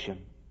conviction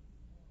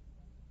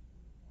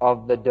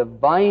of the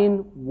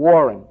divine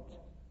warrant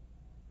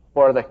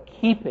for the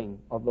keeping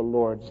of the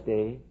Lord's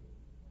Day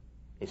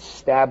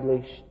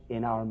established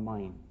in our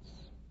minds.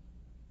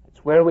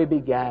 That's where we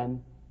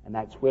began, and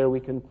that's where we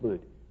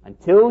conclude.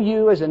 Until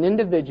you as an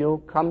individual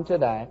come to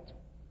that,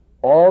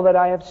 all that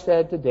I have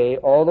said today,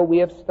 all that we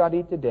have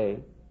studied today,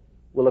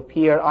 will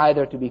appear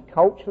either to be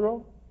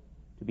cultural,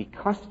 to be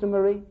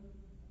customary,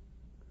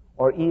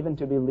 or even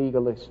to be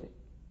legalistic.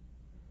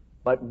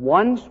 But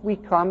once we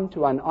come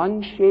to an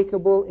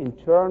unshakable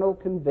internal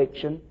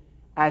conviction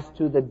as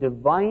to the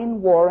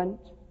divine warrant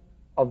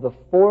of the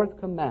 4th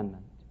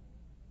commandment,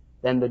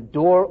 then the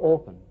door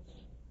opens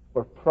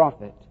for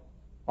profit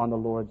on the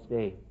Lord's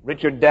Day.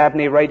 Richard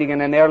Dabney, writing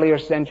in an earlier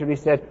century,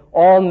 said,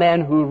 all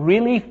men who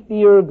really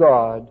fear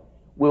God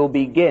will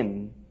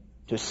begin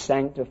to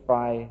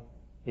sanctify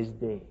His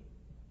day.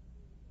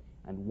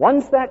 And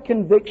once that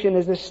conviction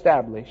is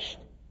established,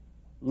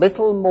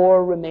 little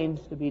more remains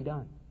to be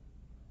done.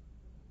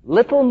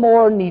 Little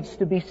more needs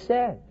to be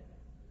said.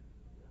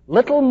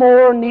 Little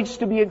more needs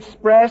to be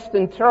expressed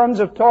in terms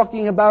of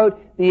talking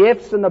about the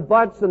ifs and the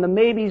buts and the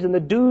maybes and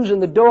the do's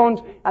and the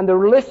don'ts and the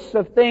lists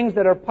of things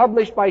that are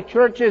published by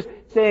churches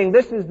saying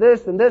this is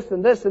this and this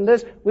and this and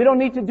this. We don't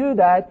need to do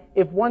that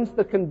if once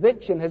the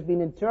conviction has been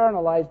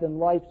internalized in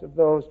the lives of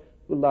those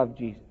who love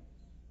Jesus.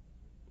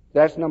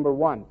 That's number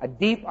 1, a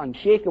deep,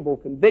 unshakable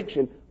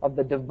conviction of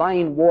the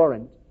divine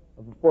warrant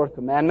of the 4th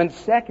commandment.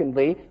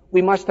 Secondly,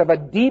 we must have a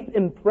deep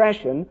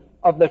impression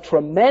of the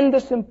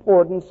tremendous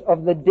importance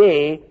of the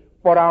day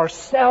for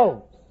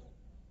ourselves.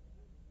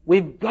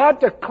 We've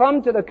got to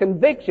come to the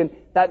conviction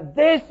that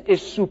this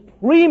is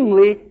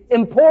supremely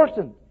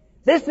important.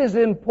 This is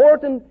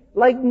important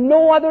like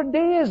no other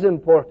day is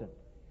important.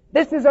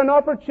 This is an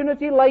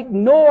opportunity like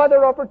no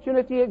other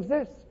opportunity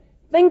exists.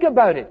 Think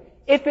about it.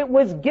 If it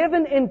was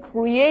given in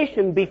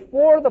creation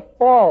before the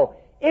fall,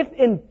 if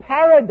in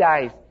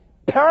paradise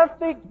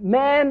perfect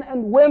men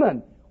and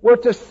women were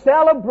to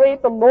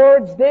celebrate the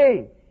Lord's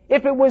Day,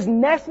 if it was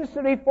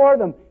necessary for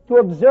them to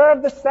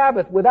observe the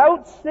Sabbath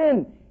without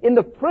sin in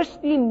the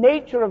pristine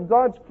nature of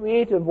God's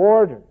creative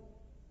order,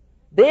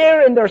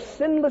 there in their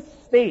sinless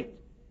state,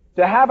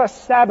 to have a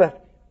Sabbath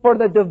for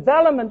the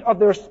development of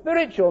their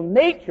spiritual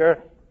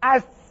nature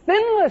as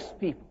sinless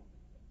people,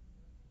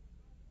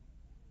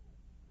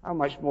 how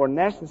much more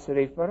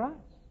necessary for us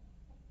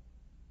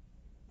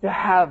to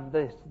have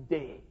this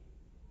day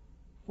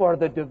for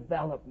the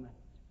development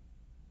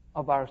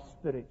of our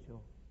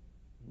spiritual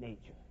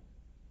nature.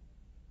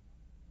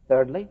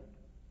 Thirdly,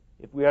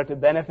 if we are to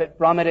benefit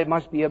from it, it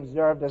must be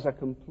observed as a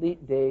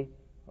complete day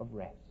of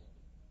rest.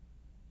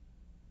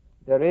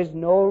 There is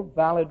no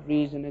valid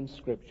reason in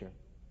Scripture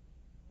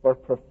for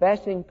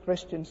professing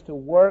Christians to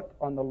work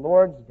on the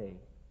Lord's Day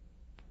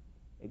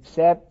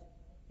except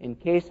in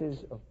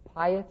cases of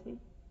piety,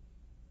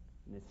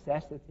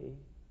 necessity,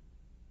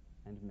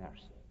 and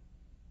mercy.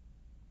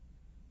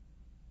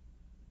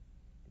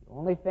 The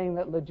only thing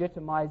that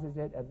legitimizes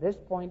it at this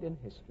point in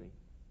history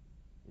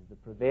is the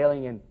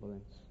prevailing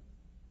influence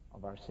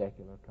of our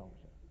secular culture.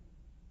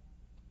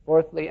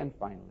 Fourthly and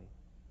finally,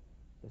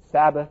 the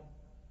Sabbath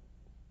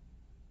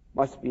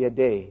must be a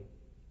day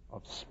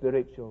of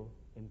spiritual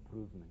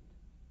improvement.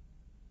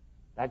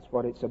 That's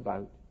what it's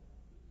about.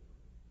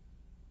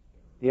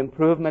 The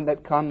improvement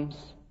that comes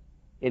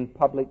in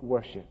public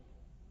worship.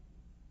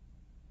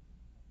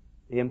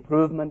 The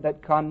improvement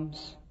that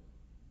comes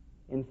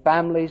in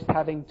families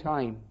having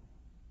time,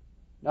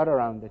 not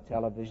around the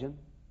television,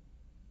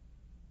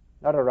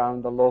 not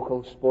around the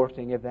local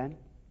sporting event.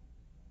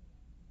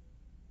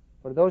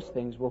 For those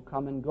things will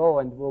come and go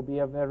and will be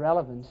of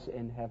irrelevance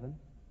in heaven.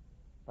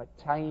 But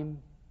time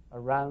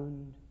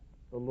around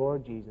the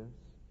Lord Jesus,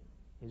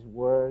 His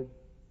Word,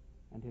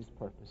 and His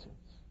purposes.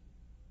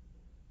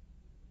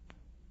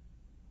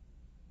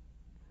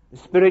 The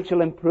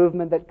spiritual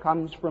improvement that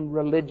comes from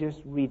religious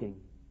reading.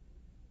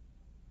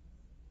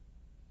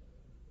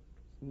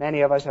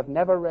 Many of us have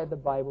never read the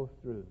Bible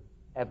through,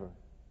 ever.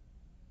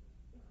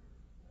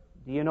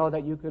 Do you know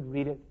that you could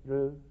read it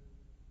through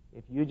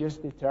if you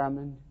just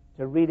determined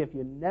to read, if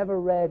you never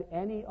read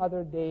any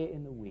other day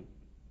in the week?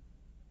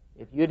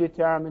 If you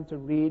determined to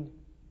read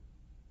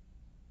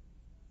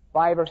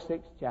 5 or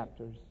 6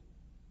 chapters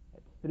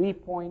at 3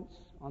 points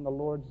on the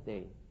Lord's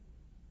Day,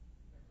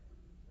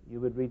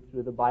 you would read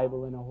through the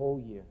Bible in a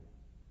whole year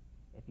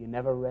if you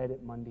never read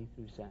it Monday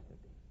through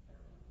Saturday.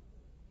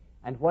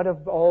 And what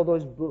of all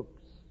those books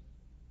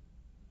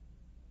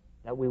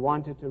that we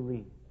wanted to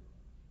read?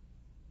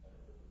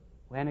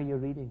 When are you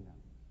reading them?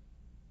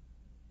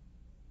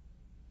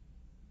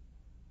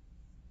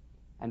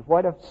 And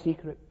what of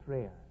secret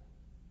prayer?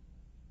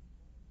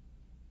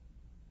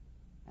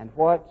 And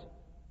what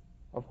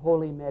of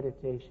holy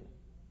meditation?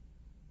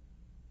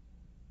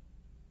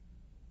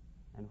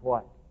 And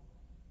what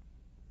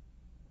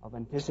of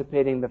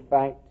anticipating the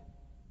fact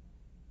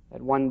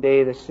that one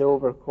day the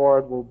silver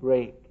cord will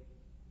break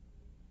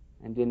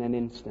and in an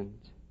instant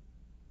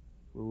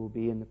we will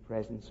be in the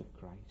presence of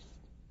Christ?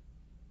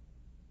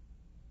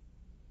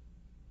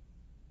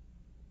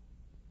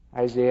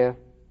 Isaiah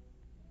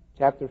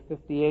chapter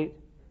 58.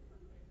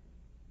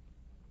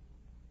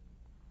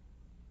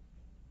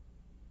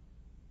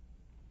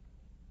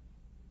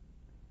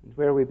 And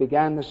where we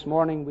began this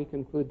morning, we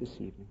conclude this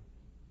evening.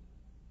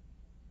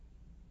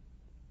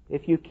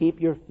 If you keep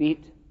your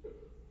feet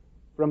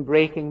from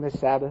breaking the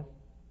Sabbath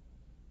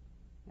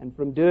and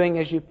from doing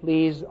as you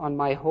please on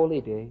my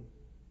holy day,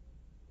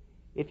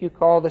 if you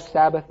call the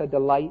Sabbath a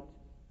delight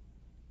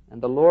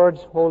and the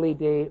Lord's holy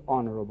day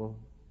honorable,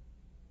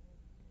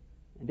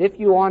 and if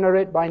you honor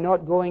it by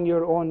not going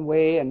your own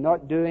way and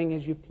not doing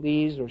as you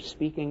please or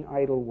speaking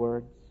idle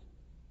words,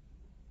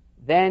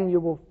 then you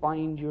will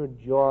find your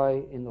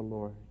joy in the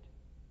Lord.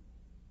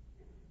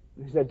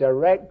 There's a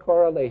direct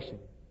correlation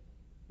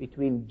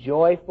between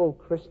joyful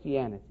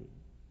Christianity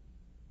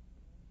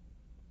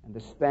and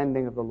the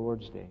spending of the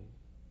Lord's day.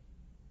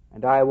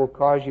 And I will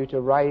cause you to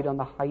ride on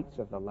the heights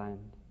of the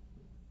land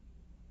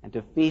and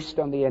to feast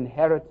on the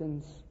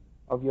inheritance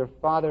of your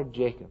father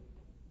Jacob.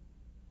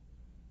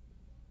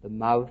 The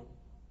mouth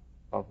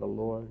of the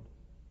Lord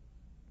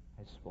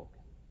has spoken.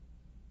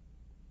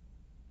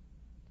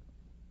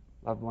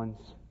 Loved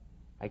ones,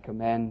 I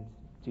commend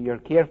to your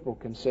careful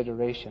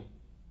consideration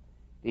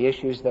the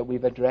issues that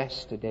we've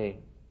addressed today.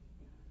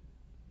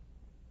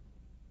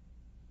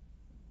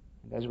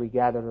 And as we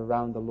gather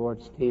around the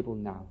Lord's table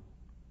now,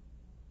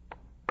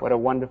 what a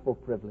wonderful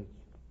privilege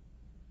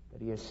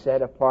that He has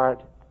set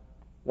apart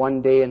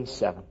one day in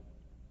 7,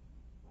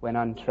 when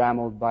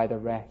untrammeled by the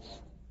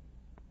rest,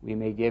 we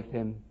may give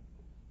Him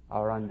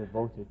our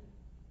undevoted,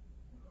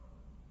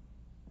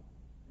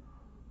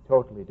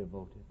 totally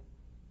devoted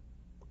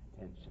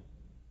attention.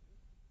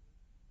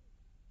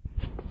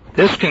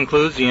 This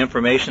concludes the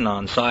information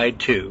on Side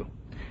 2.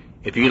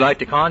 If you'd like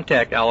to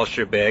contact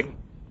Alistair Begg,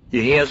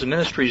 his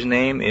ministry's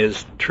name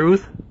is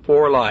Truth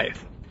for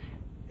Life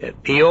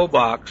at P.O.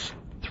 Box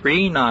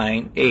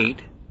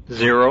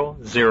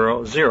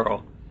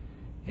 39800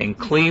 in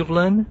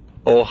Cleveland,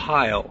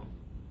 Ohio,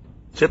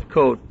 zip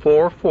code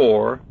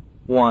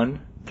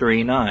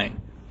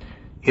 44139.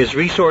 His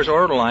resource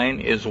order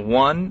line is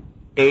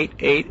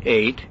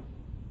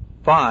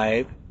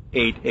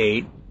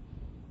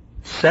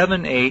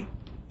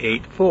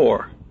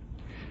 1-888-588-7884.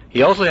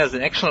 He also has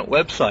an excellent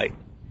website,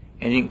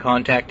 and you can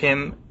contact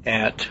him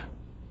at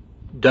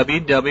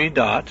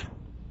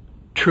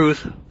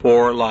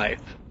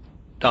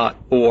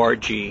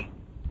www.truthforlife.org.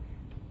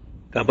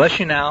 God bless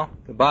you now.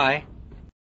 Goodbye.